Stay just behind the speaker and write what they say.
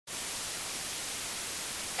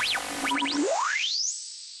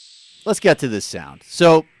let's get to this sound.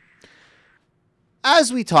 So,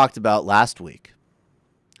 as we talked about last week,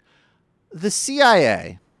 the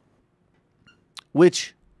CIA,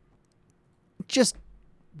 which just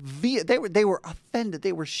they were offended,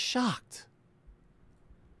 they were shocked.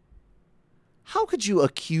 How could you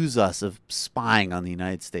accuse us of spying on the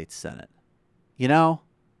United States Senate? You know,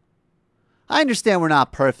 I understand we're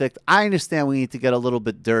not perfect. I understand we need to get a little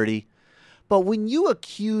bit dirty. But when you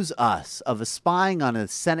accuse us of spying on a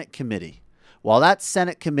Senate committee, while that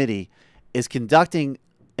Senate committee is conducting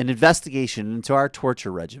an investigation into our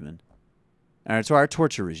torture regimen, or into our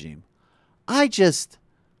torture regime, I just,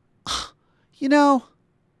 you know,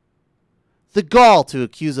 the gall to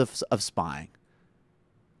accuse us of spying.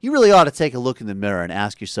 You really ought to take a look in the mirror and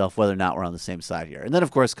ask yourself whether or not we're on the same side here. And then,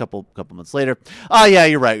 of course, a couple months later, oh, yeah,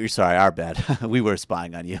 you're right. You're sorry. Our bad. We were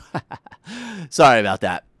spying on you. Sorry about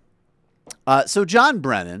that. So John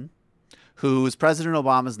Brennan, who was President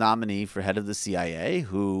Obama's nominee for head of the CIA,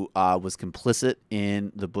 who was complicit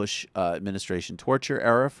in the Bush administration torture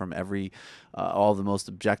era from all the most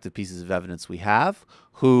objective pieces of evidence we have,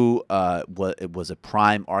 who was a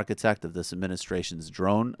prime architect of this administration's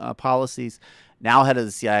drone policies, now head of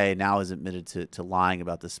the CIA, now is admitted to lying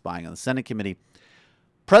about this spying on the Senate committee.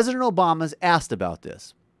 President Obama's asked about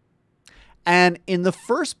this. And in the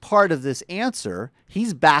first part of this answer,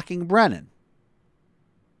 he's backing Brennan.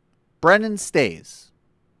 Brennan stays.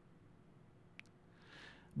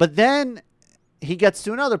 But then he gets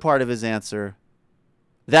to another part of his answer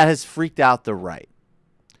that has freaked out the right.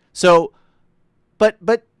 So, but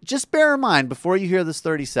just bear in mind, before you hear this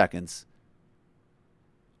 30 seconds,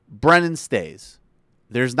 Brennan stays.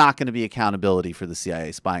 There's not going to be accountability for the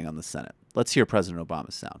CIA spying on the Senate. Let's hear President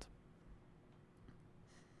Obama's sound.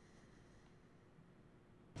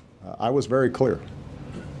 I was very clear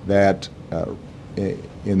that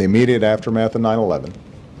in the immediate aftermath of 9/11,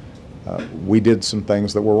 we did some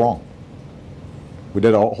things that were wrong. We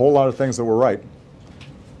did a whole lot of things that were right,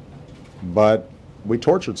 but we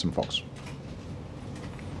tortured some folks.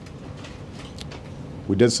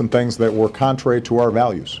 We did some things that were contrary to our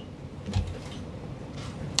values.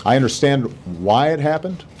 I understand why it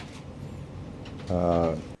happened.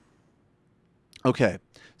 Okay,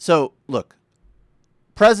 so look,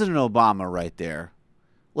 President Obama right there.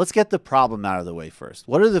 Let's get the problem out of the way first.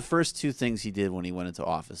 What are the first two things he did when he went into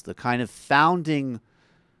office? The kind of founding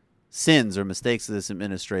sins or mistakes of this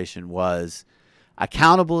administration was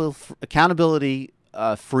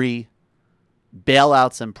accountability-free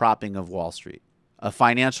bailouts and propping of Wall Street, a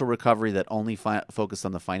financial recovery that only focused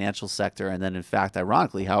on the financial sector, and then, in fact,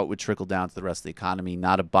 ironically, how it would trickle down to the rest of the economy,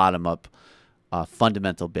 not a bottom-up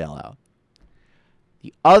fundamental bailout.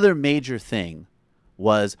 The other major thing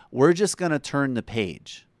was we're just going to turn the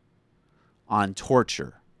page on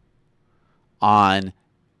torture, on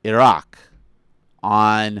Iraq,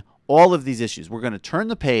 on all of these issues. We're going to turn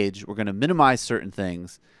the page, we're going to minimize certain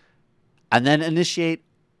things, and then initiate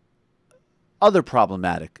other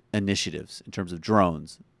problematic initiatives in terms of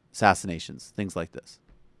drones, assassinations, things like this.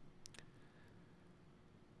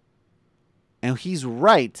 And he's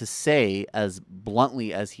right to say, as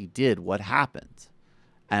bluntly as he did, what happened.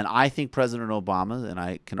 And I think President Obama, and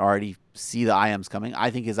I can already see the IMs coming,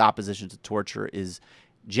 I think his opposition to torture is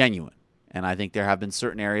genuine. And I think there have been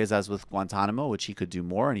certain areas, as with Guantanamo, which he could do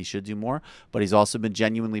more and he should do more, but he's also been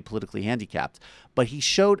genuinely politically handicapped. But he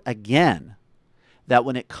showed again that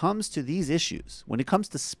when it comes to these issues, when it comes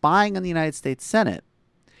to spying on the United States Senate,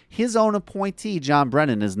 his own appointee, John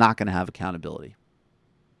Brennan, is not going to have accountability.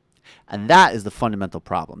 And that is the fundamental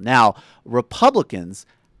problem. Now, Republicans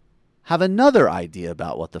have another idea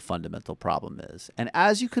about what the fundamental problem is. And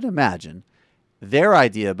as you could imagine, their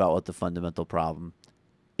idea about what the fundamental problem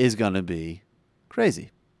is going to be crazy.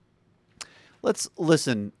 Let's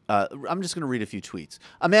listen. I'm just going to read a few tweets.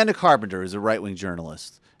 Amanda Carpenter is a right-wing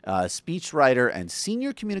journalist, speechwriter, and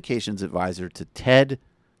senior communications advisor to Ted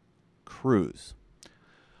Cruz.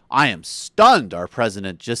 I am stunned our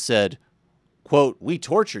president just said, quote, "We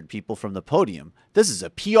tortured people from the podium. This is a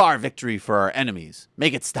PR victory for our enemies.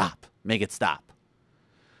 Make it stop. Make it stop."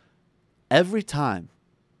 Every time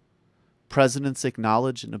presidents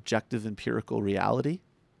acknowledge an objective empirical reality,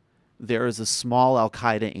 there is a small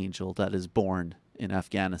Al-Qaeda angel that is born in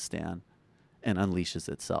Afghanistan and unleashes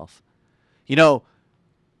itself. You know,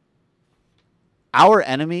 our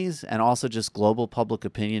enemies, and also just global public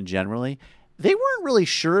opinion generally, they weren't really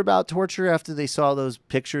sure about torture after they saw those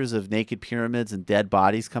pictures of naked pyramids and dead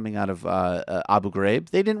bodies coming out of Abu Ghraib.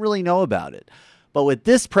 They didn't really know about it. But with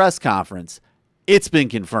this press conference, it's been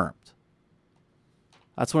confirmed.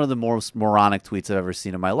 That's one of the most moronic tweets I've ever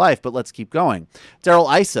seen in my life, but let's keep going.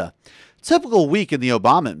 Daryl Issa, typical week in the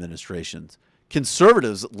Obama administration.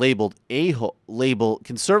 Conservatives labeled a-holes,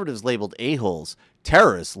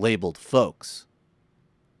 terrorists labeled folks.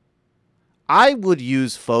 I would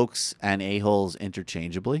use folks and a-holes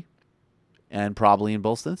interchangeably, and probably in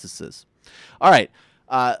both instances. All right,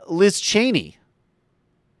 Liz Cheney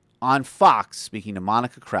on Fox speaking to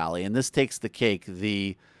Monica Crowley, and this takes the cake.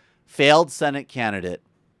 The failed Senate candidate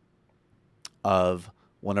of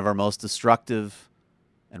one of our most destructive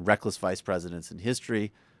and reckless vice presidents in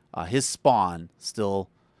history, his spawn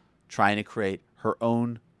still trying to create her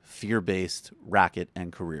own fear-based racket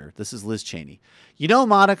and career. This is Liz Cheney. You know,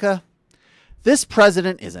 Monica, this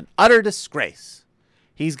president is an utter disgrace.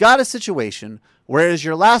 He's got a situation where, as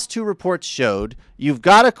your last two reports showed, you've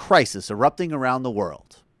got a crisis erupting around the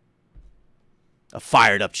world. A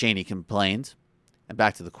fired-up Cheney complained. And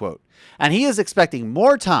back to the quote. And he is expending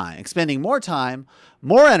more time,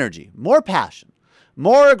 more energy, more passion,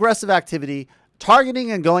 more aggressive activity, targeting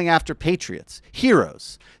and going after patriots,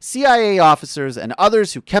 heroes, CIA officers, and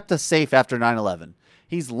others who kept us safe after 9/11.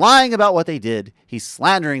 He's lying about what they did. He's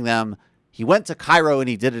slandering them. He went to Cairo and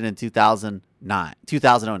he did it in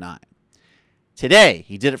 2009. Today,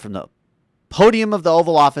 he did it from the podium of the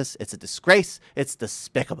Oval Office. It's a disgrace. It's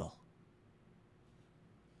despicable.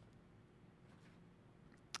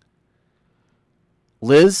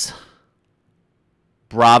 Liz,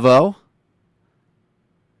 bravo.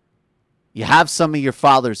 You have some of your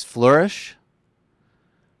father's flourish,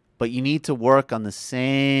 but you need to work on the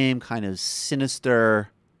same kind of sinister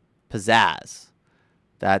pizzazz,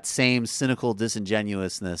 that same cynical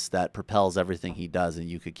disingenuousness that propels everything he does, and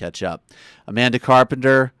you could catch up. Amanda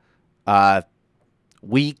Carpenter,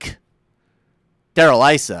 weak.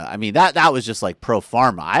 Daryl Issa, I mean, that was just like pro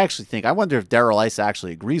pharma. I wonder if Daryl Issa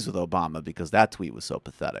actually agrees with Obama, because that tweet was so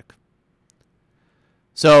pathetic.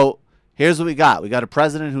 So here's what we got. We got a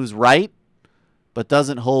president who's right, but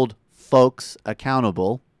doesn't hold folks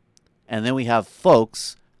accountable. And then we have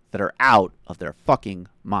folks that are out of their fucking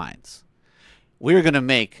minds. We're going to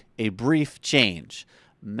make a brief change.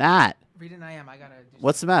 Matt. Read it, I am. I gotta.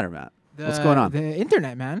 What's the matter, Matt? What's going on? The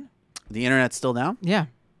internet, man. The internet's still down? Yeah.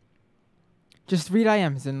 Just read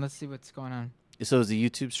IMs and let's see what's going on. So is the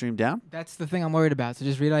YouTube stream down? That's the thing I'm worried about. So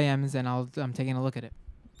just read IMs and I'm taking a look at it.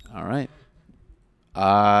 All right.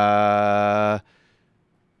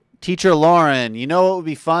 Teacher Lauren, you know what would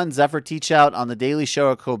be fun? Zephyr Teach Out on The Daily Show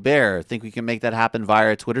or Colbert. Think we can make that happen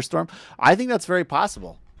via a Twitter storm? I think that's very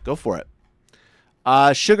possible. Go for it.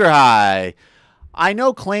 Sugar High. I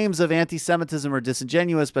know claims of anti-Semitism are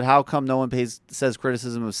disingenuous, but how come no one says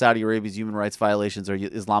criticism of Saudi Arabia's human rights violations are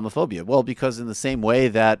Islamophobia? Well, because in the same way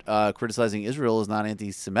that criticizing Israel is not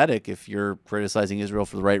anti-Semitic, if you're criticizing Israel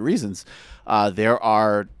for the right reasons, there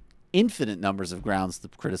are infinite numbers of grounds to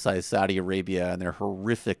criticize Saudi Arabia and their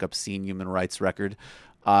horrific, obscene human rights record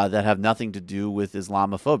that have nothing to do with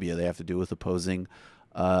Islamophobia. They have to do with opposing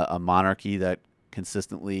a monarchy that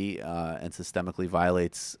consistently and systemically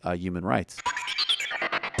violates human rights.